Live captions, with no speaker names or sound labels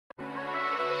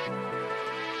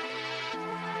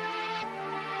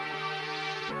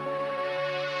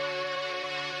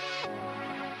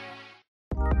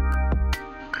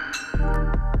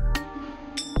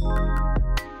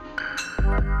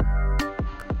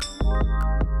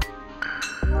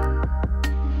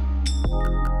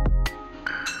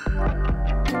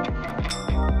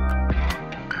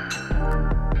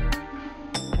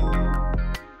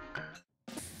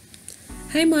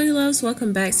Hey money loves,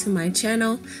 welcome back to my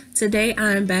channel. Today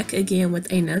I am back again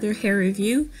with another hair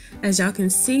review. As y'all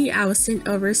can see, I was sent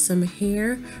over some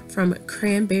hair from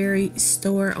Cranberry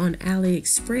store on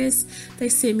AliExpress. They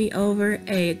sent me over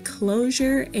a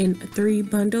closure in 3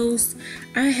 bundles.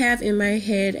 I have in my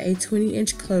head a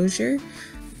 20-inch closure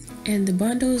and the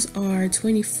bundles are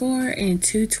 24 and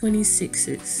 2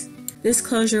 26s. This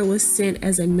closure was sent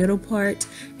as a middle part,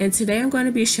 and today I'm going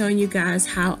to be showing you guys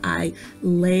how I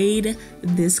laid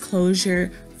this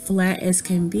closure flat as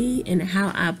can be and how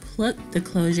I plucked the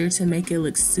closure to make it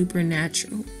look super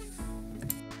natural.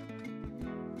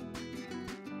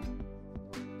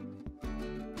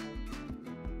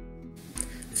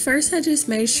 First, I just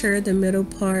made sure the middle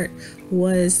part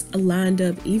was lined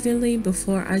up evenly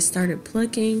before I started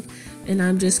plucking, and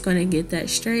I'm just going to get that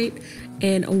straight.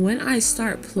 And when I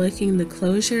start plucking the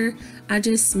closure, I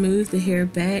just smooth the hair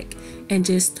back and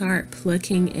just start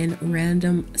plucking in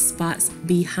random spots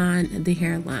behind the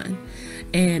hairline.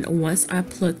 And once I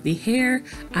pluck the hair,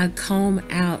 I comb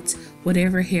out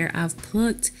whatever hair I've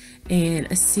plucked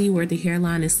and see where the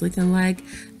hairline is looking like.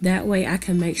 That way I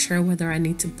can make sure whether I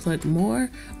need to pluck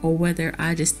more or whether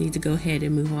I just need to go ahead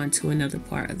and move on to another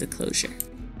part of the closure.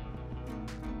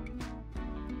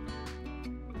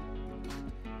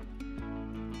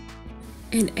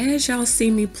 And as y'all see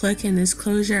me plucking this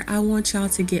closure, I want y'all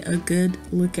to get a good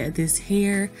look at this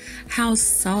hair, how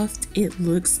soft it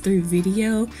looks through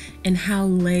video, and how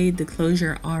laid the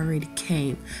closure already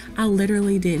came. I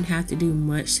literally didn't have to do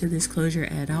much to this closure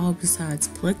at all besides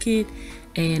pluck it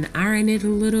and iron it a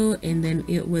little, and then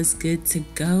it was good to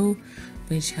go.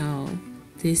 But y'all,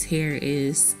 this hair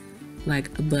is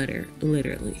like butter,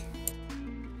 literally.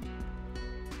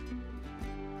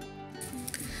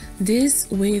 This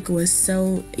wig was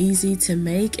so easy to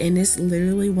make, and it's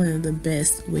literally one of the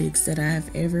best wigs that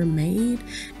I've ever made.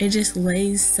 It just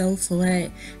lays so flat,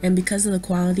 and because of the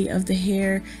quality of the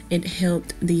hair, it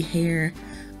helped the hair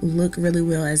look really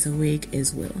well as a wig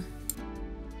as well.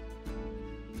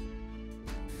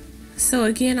 So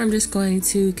again, I'm just going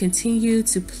to continue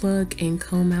to pluck and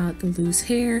comb out the loose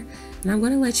hair, and I'm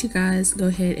going to let you guys go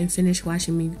ahead and finish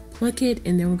watching me pluck it,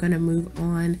 and then we're going to move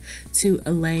on to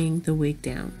laying the wig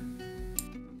down.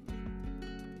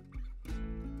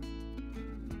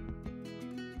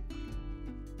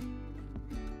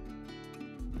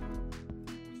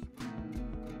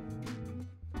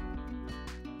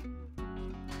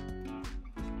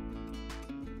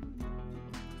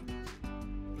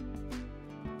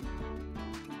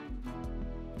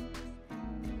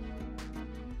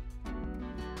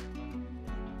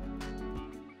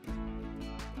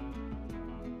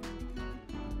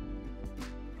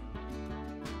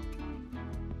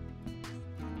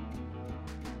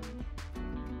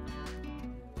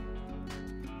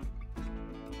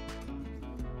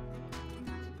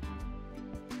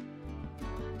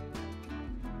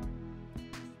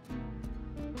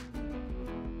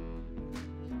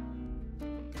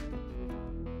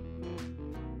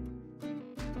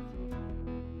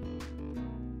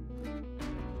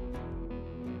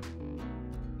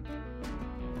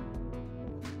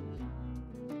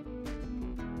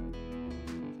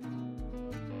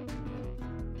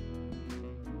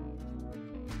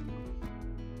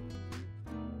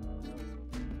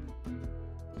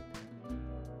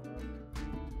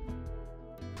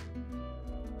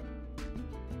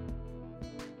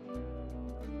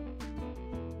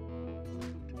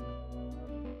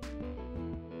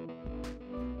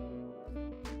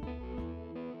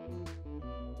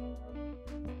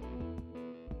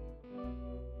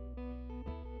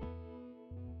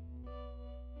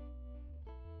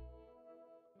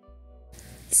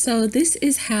 So this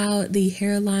is how the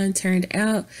hairline turned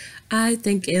out. I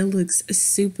think it looks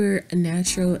super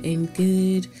natural and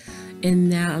good. And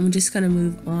now I'm just going to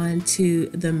move on to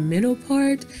the middle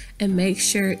part and make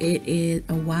sure it is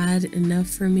wide enough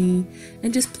for me,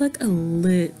 and just pluck a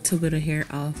little bit of hair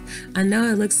off. I know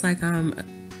it looks like I'm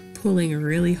pulling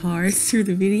really hard through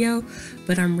the video,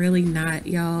 but I'm really not,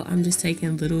 y'all. I'm just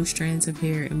taking little strands of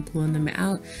hair and pulling them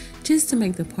out just to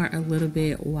make the part a little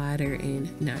bit wider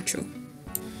and natural.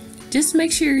 Just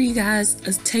make sure you guys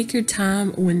take your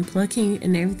time when plucking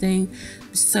and everything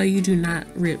so you do not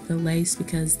rip the lace,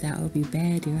 because that will be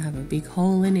bad. You'll have a big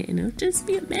hole in it and it'll just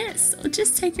be a mess. So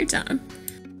just take your time.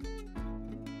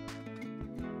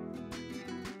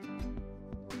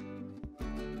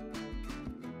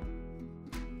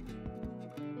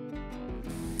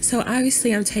 So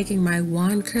obviously I'm taking my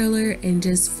wand curler and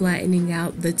just flattening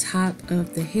out the top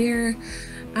of the hair.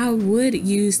 I would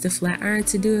use the flat iron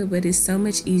to do it, but it's so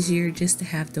much easier just to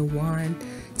have the wand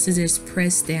to just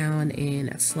press down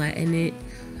and flatten it.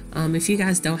 If you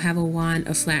guys don't have a wand,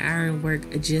 a flat iron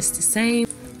work just the same.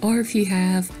 Or if you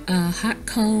have a hot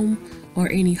comb or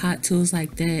any hot tools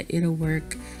like that, it'll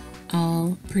work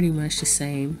all pretty much the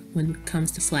same when it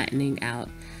comes to flattening out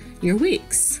your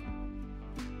wigs.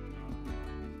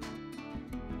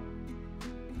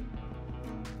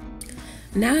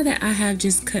 Now that I have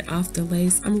just cut off the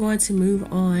lace, I'm going to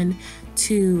move on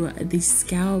to the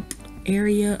scalp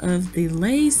area of the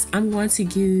lace. I'm going to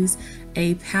use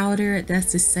a powder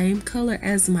that's the same color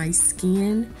as my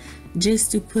skin,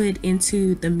 just to put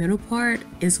into the middle part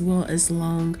as well as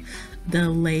along the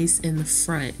lace in the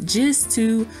front, just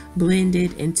to blend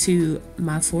it into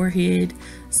my forehead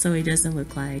so it doesn't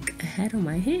look like a hat on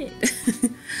my head.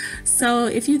 So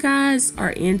if you guys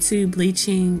are into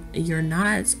bleaching your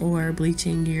knots or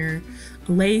bleaching your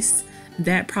lace,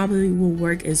 that probably will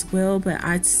work as well, but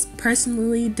I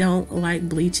personally don't like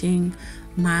bleaching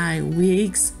my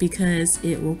wigs because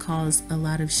it will cause a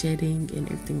lot of shedding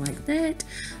and everything like that.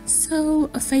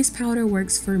 So a face powder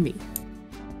works for me.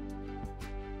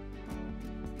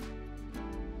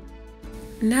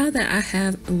 Now that I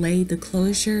have laid the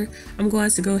closure, I'm going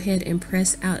to go ahead and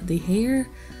press out the hair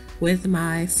with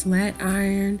my flat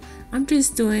iron. I'm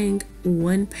just doing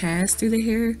one pass through the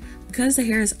hair. Because the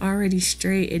hair is already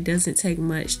straight, it doesn't take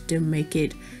much to make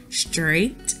it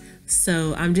straight.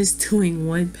 So I'm just doing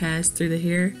one pass through the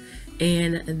hair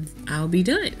and I'll be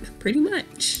done, pretty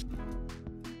much.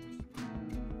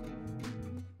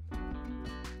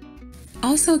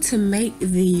 Also, to make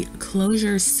the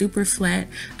closure super flat,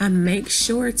 I make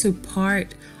sure to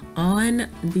part on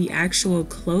the actual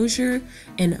closure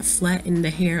and flatten the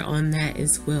hair on that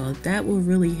as well. That will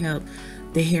really help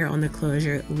the hair on the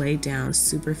closure lay down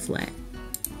super flat.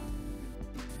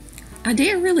 I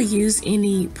didn't really use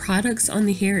any products on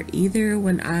the hair either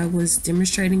when I was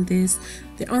demonstrating this.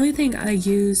 The only thing I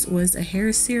used was a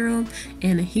hair serum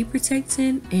and a heat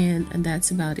protectant, and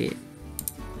that's about it.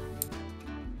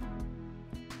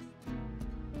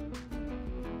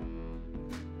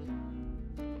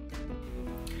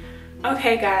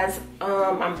 Okay guys,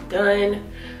 I'm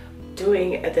done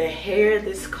doing the hair.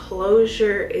 This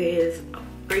closure is a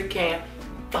freaking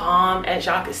bomb. As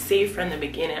y'all can see from the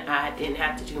beginning, I didn't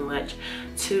have to do much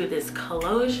to this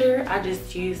closure. I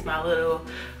just used my little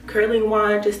curling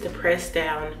wand just to press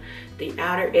down the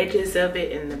outer edges of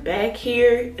it in the back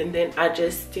here, and then I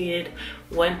just did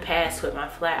one pass with my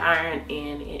flat iron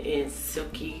and it is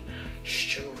silky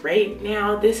straight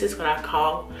now. This is what I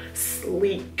call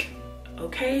sleek,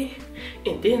 okay?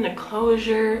 And then the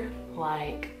closure,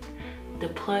 like the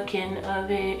plucking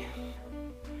of it,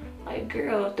 like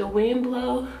girl, if the wind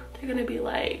blow, they're gonna be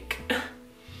like,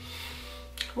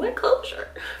 what closure?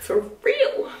 For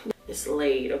real. It's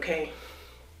laid, okay?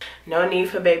 No need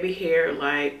for baby hair,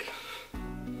 like.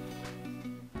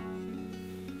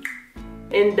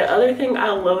 And the other thing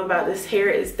I love about this hair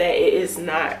is that it is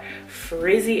not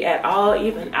frizzy at all.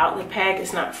 Even out the pack,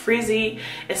 it's not frizzy.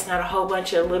 It's not a whole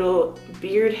bunch of little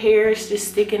beard hairs just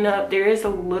sticking up. There is a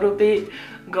little bit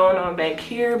going on back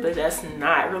here, but that's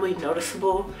not really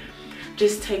noticeable.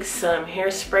 Just take some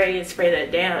hairspray and spray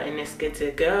that down and it's good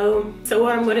to go. So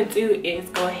what I'm gonna do is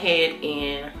go ahead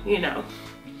and, you know,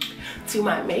 do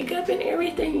my makeup and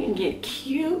everything and get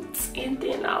cute, and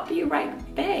then I'll be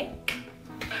right back.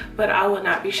 But I will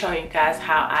not be showing you guys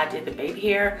how I did the baby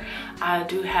hair. I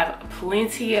do have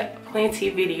plenty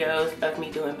videos of me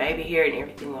doing baby hair and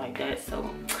everything like that, so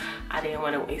I didn't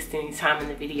want to waste any time in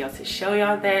the video to show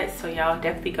y'all that. So y'all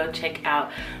definitely go check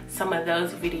out some of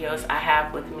those videos I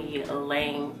have with me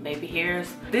laying baby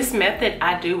hairs. This method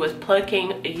I do with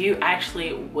plucking. You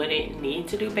actually wouldn't need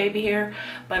to do baby hair,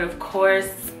 but of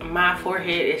course my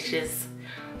forehead is just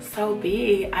so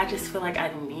big. I just feel like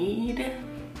I need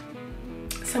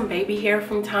some baby hair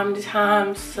from time to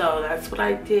time, so that's what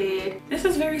I did. This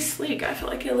is very sleek. I feel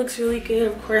like it looks really good.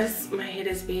 Of course my head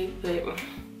is big, but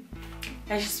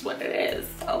that's just what it is.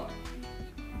 So